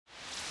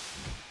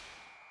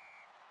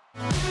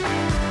Down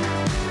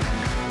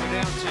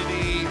to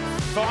the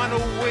final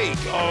week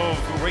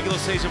of regular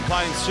season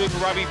play in Super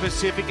Rugby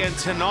Pacific, and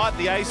tonight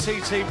the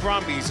ACT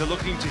Brumbies are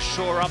looking to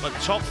shore up a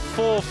top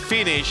 4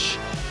 finish,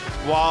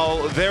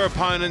 while their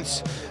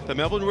opponents, the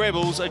Melbourne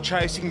Rebels, are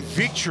chasing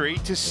victory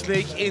to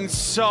sneak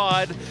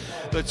inside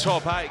the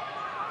top 8.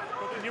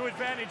 Got the new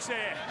advantage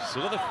there.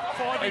 Still got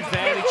the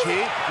advantage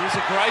here. Here's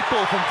a great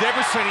ball from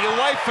Debrasini,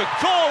 away for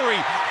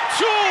Corey.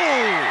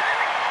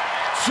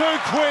 Too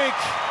quick.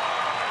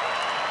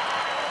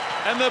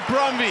 And the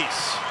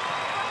Brumbies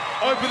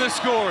open the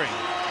scoring.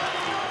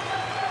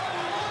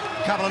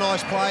 A couple of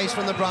nice plays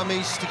from the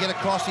Brumbies to get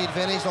across the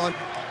advantage line.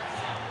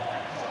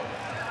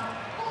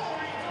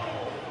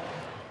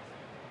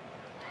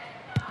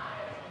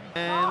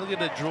 And look at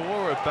the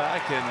draw it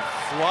back and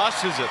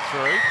flushes it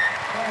through.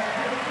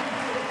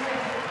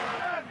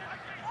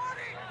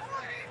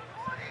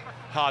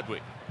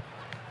 Hardwick,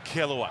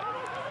 Kellaway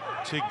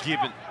to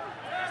Gibbon.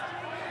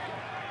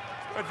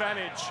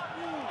 Advantage.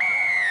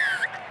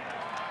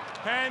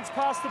 Hands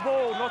past the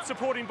ball, not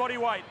supporting body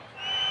weight.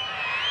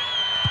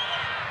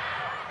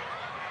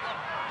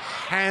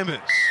 Hammers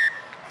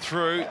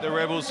through the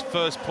Rebels'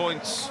 first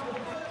points.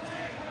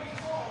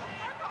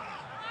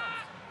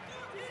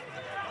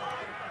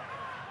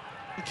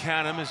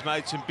 Canham has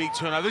made some big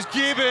turnovers.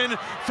 Gibbon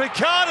for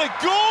Carter.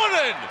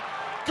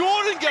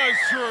 Gordon goes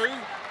through,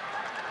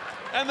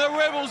 and the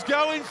Rebels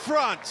go in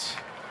front.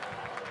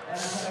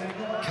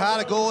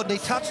 Carter Gordon, he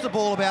touched the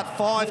ball about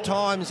 5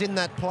 times in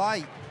that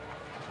play.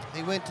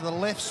 He went to the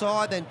left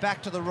side, then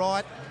back to the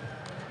right,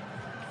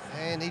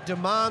 and he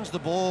demands the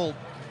ball.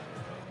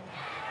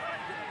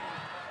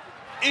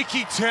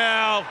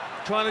 Ikitau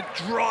trying to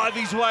drive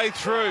his way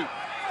through.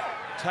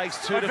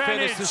 Takes 2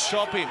 defenders to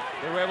stop him.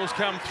 The Rebels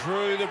come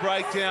through the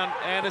breakdown.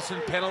 Anderson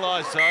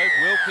penalised though.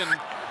 Wilkin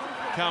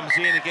comes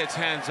in and gets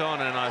hands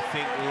on, and I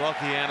think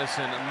Lockie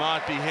Anderson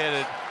might be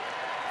headed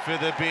for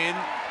the bin.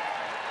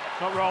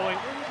 Not rolling.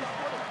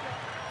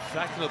 In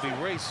fact, it'll be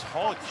Reece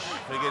Hodge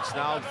who gets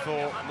nailed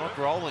for not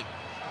rolling.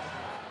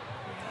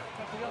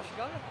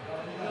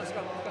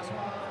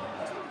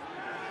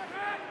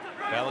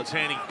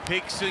 Ballantini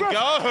picks and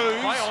goes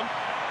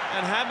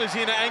and hammers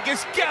in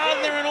Angus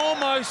Gardner and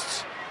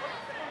almost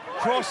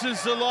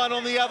crosses the line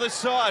on the other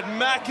side.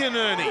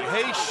 McInerney,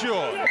 he's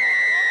short.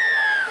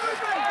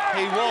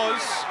 He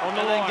was on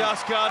the line.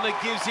 Gus Gardner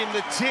gives him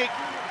the tick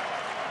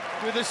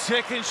with a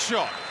second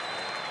shot.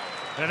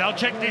 And they'll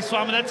check this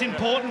one, but that's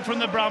important from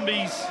the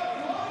Brumbies.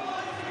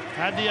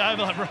 Had the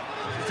overlap.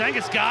 It's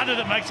Angus Gardner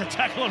that makes a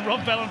tackle on Rob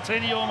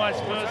Ballantini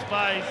almost first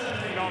base.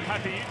 You know, I'm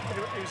happy.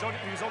 He was on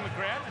the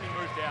ground and he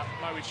moved out.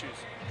 No issues.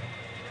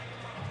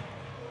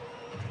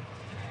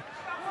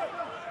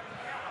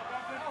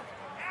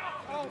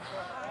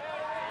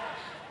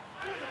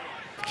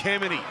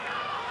 Kemeny.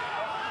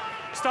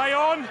 Stay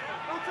on.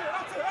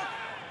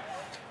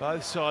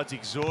 Both sides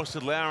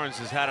exhausted. Lawrence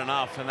has had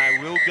enough, and they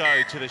will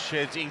go to the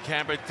sheds in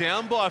Canberra.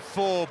 Down by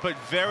 4, but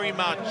very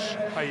much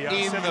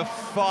in the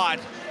fight.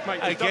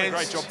 Mate, you've done a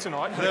great job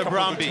tonight. The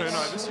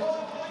Brumbies.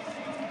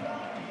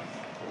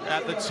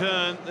 At the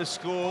turn, the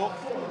score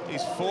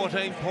is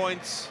 14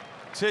 points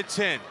to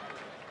 10.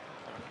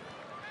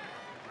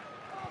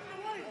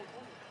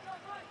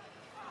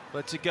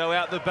 Lets it go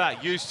out the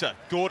back. Euster,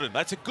 Gordon.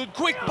 That's a good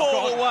quick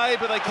ball away,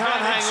 but they can't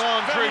hang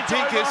on through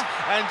Dinkus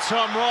and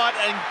Tom Wright,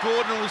 and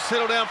Gordon will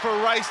settle down for a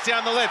race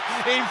down the left.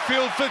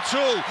 Infield for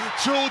Toole.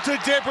 Toole to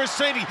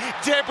Debrasini.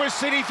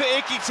 Debrasini for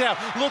Ikitau.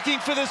 Looking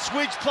for the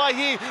switch play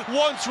here.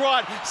 Wants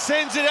Wright.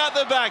 Sends it out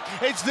the back.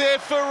 It's there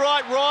for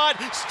Wright. Wright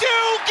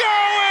still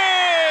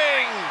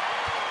going!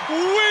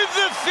 With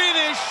the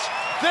finish.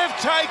 They've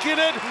taken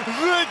it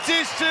the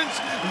distance.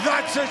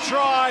 That's a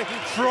try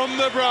from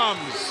the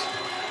Brums.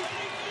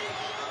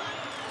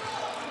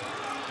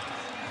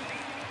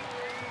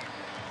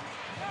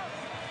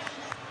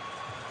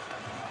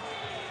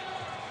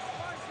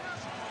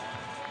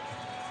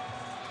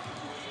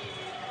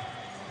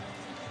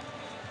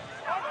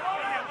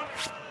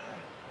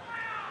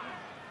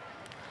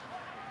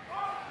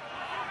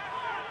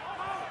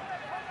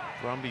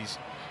 Brumbies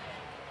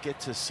get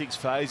to 6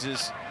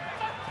 phases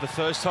for the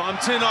first time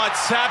tonight.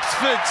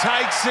 Sapsford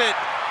takes it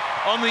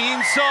on the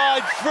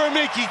inside from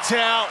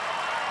Ikitau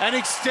and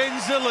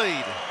extends the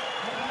lead.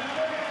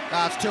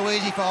 It's too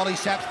easy for Ollie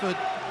Sapsford.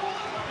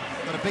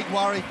 Got a big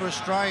worry for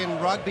Australian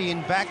rugby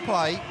in back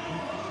play.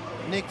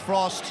 Nick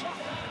Frost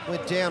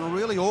went down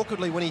really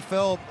awkwardly when he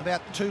fell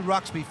about 2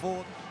 rucks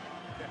before.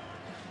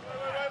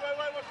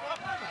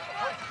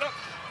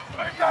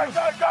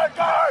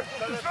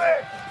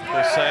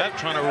 Brissett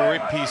trying to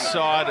rip his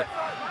side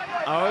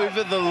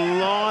over the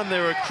line.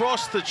 They're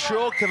across the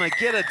chalk. Can they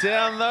get it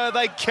down though?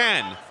 They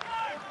can.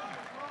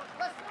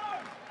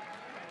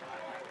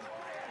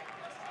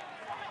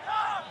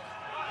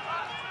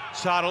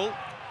 Tuttle,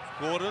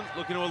 Gordon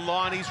looking to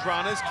align his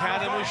runners.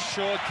 Canham was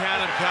short.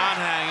 Canham can't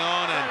hang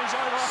on, and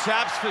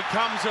Sapsford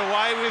comes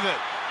away with it.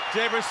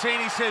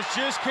 Debrasini says,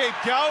 just keep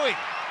going.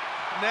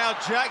 Now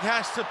Jack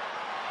has to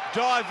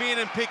dive in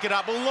and pick it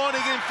up.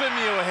 Lonergan for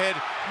Muirhead.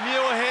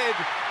 Muirhead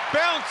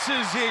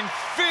bounces in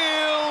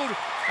field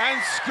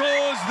and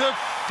scores the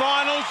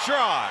final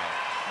try.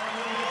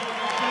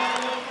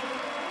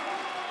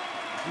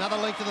 Another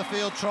link to the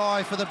field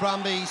try for the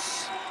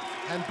Brumbies,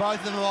 and both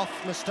of them off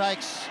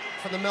mistakes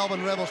from the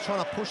Melbourne Rebels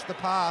trying to push the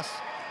pass.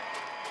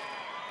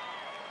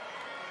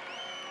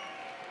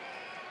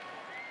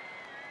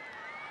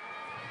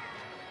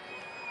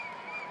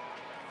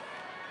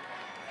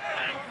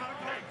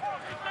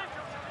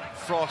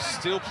 Frost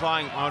still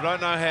playing, I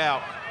don't know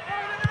how.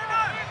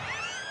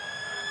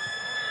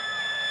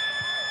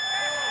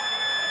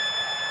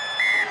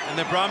 And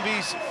the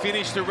Brumbies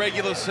finished the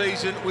regular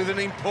season with an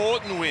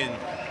important win.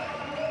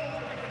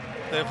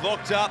 They've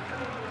locked up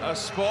a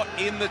spot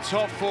in the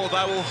top four.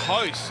 They will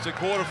host a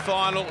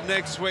quarter-final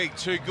next week.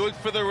 Too good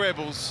for the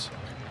Rebels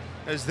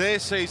as their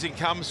season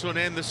comes to an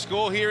end. The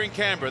score here in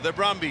Canberra, the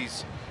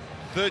Brumbies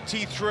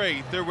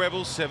 33, the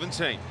Rebels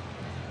 17.